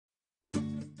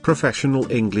Professional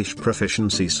English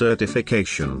Proficiency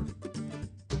Certification.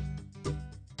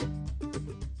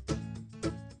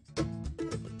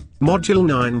 Module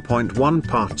 9.1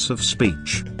 Parts of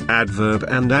Speech, Adverb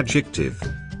and Adjective.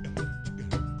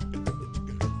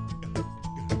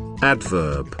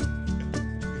 Adverb.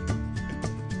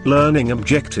 Learning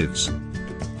objectives.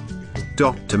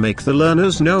 To make the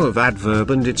learners know of adverb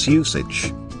and its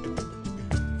usage.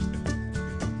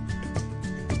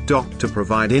 To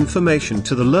provide information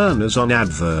to the learners on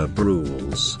adverb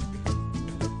rules.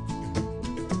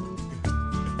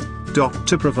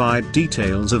 To provide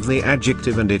details of the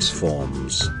adjective and its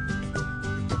forms.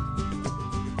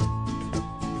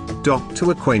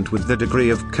 To acquaint with the degree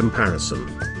of comparison.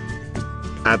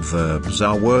 Adverbs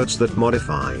are words that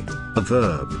modify a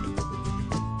verb.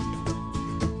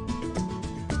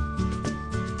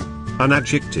 An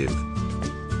adjective.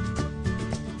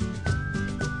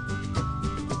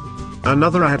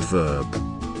 Another adverb.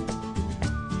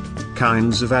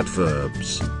 Kinds of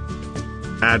adverbs.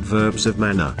 Adverbs of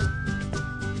manner.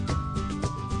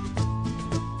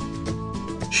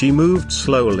 She moved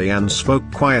slowly and spoke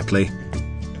quietly.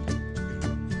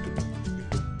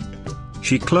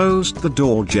 She closed the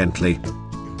door gently.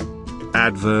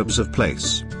 Adverbs of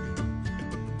place.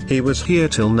 He was here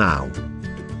till now.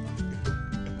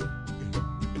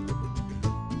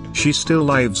 She still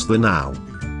lives the now.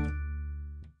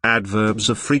 Adverbs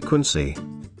of frequency.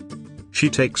 She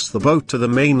takes the boat to the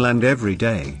mainland every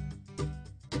day.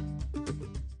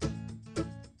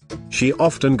 She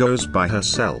often goes by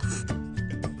herself.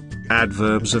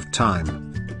 Adverbs of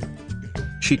time.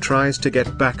 She tries to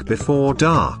get back before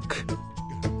dark.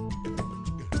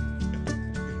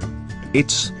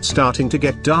 It's starting to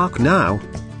get dark now.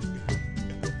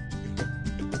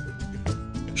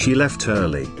 She left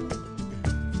early.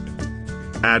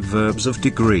 Adverbs of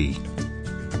degree.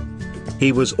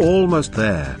 He was almost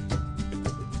there.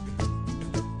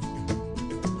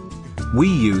 We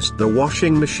used the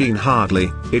washing machine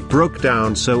hardly, it broke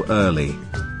down so early.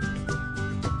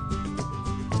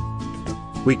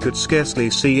 We could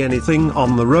scarcely see anything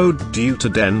on the road due to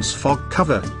dense fog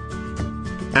cover.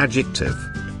 Adjective.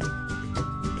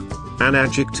 An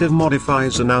adjective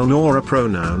modifies a noun or a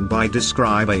pronoun by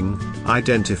describing,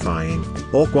 identifying,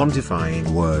 or quantifying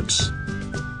words.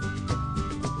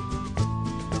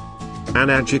 An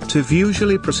adjective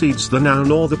usually precedes the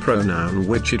noun or the pronoun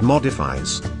which it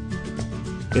modifies.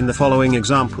 In the following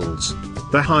examples,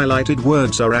 the highlighted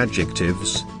words are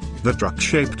adjectives. The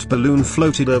truck-shaped balloon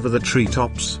floated over the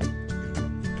treetops.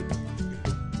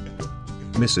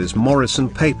 Mrs. Morrison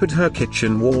papered her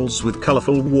kitchen walls with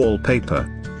colorful wallpaper.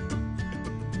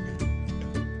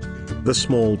 The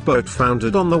small boat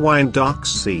foundered on the wine-dark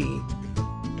sea.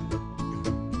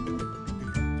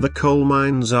 The coal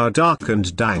mines are dark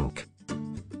and dank.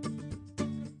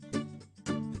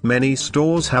 Many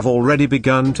stores have already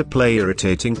begun to play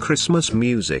irritating Christmas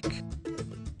music.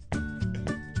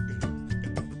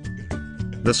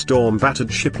 The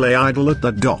storm-battered ship lay idle at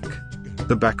the dock.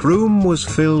 The back room was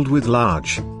filled with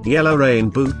large, yellow rain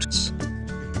boots.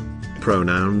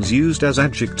 Pronouns used as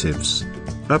adjectives.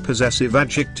 A possessive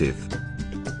adjective.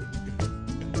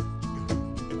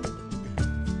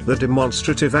 The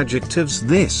demonstrative adjectives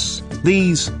this,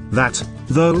 these, that,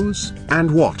 those, and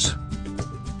what.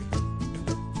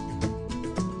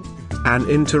 An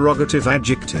interrogative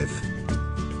adjective.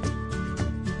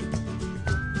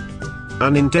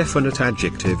 An indefinite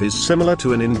adjective is similar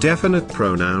to an indefinite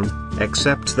pronoun,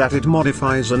 except that it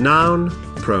modifies a noun,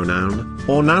 pronoun,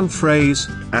 or noun phrase,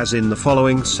 as in the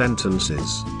following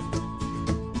sentences.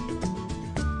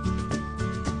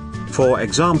 For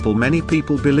example, many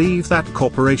people believe that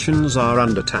corporations are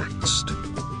undertaxed.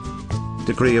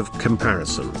 Degree of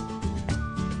comparison.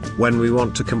 When we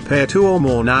want to compare two or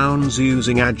more nouns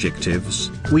using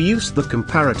adjectives, we use the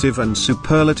comparative and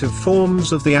superlative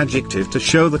forms of the adjective to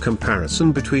show the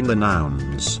comparison between the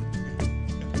nouns.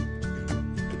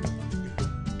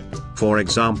 For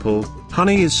example,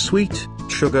 honey is sweet,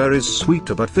 sugar is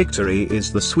sweeter, but victory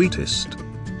is the sweetest.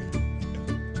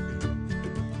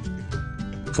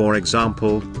 For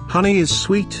example, honey is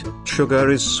sweet, sugar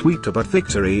is sweeter, but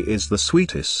victory is the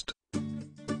sweetest.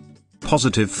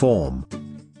 Positive form.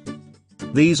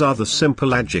 These are the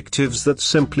simple adjectives that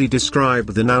simply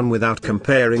describe the noun without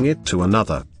comparing it to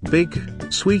another: big,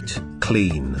 sweet,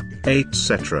 clean,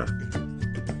 etc.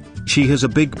 She has a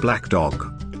big black dog.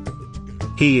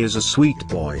 He is a sweet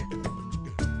boy.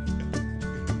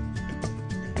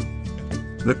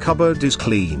 The cupboard is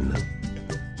clean.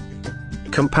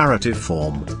 Comparative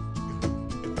form.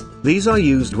 These are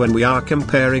used when we are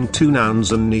comparing two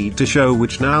nouns and need to show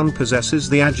which noun possesses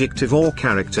the adjective or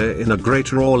character in a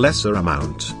greater or lesser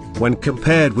amount, when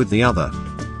compared with the other.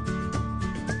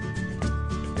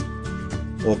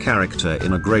 Or character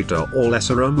in a greater or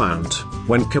lesser amount,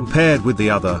 when compared with the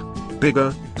other,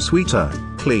 bigger, sweeter,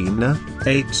 cleaner,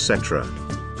 etc.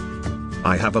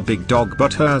 I have a big dog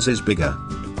but hers is bigger.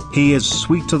 He is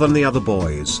sweeter than the other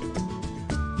boys.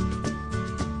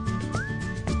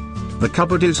 The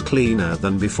cupboard is cleaner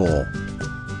than before.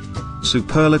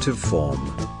 Superlative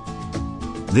form.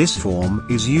 This form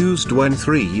is used when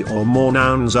three or more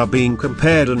nouns are being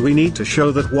compared and we need to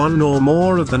show that one or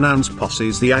more of the nouns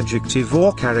possesses the adjective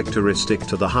or characteristic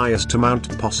to the highest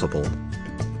amount possible.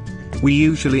 We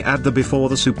usually add the before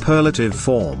the superlative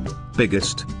form,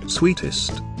 biggest,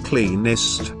 sweetest,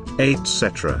 cleanest,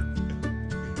 etc.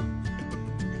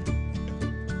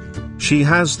 She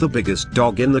has the biggest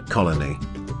dog in the colony.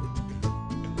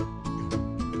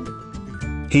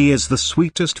 He is the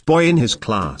sweetest boy in his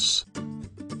class.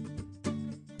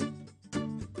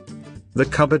 The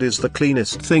cupboard is the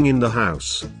cleanest thing in the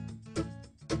house.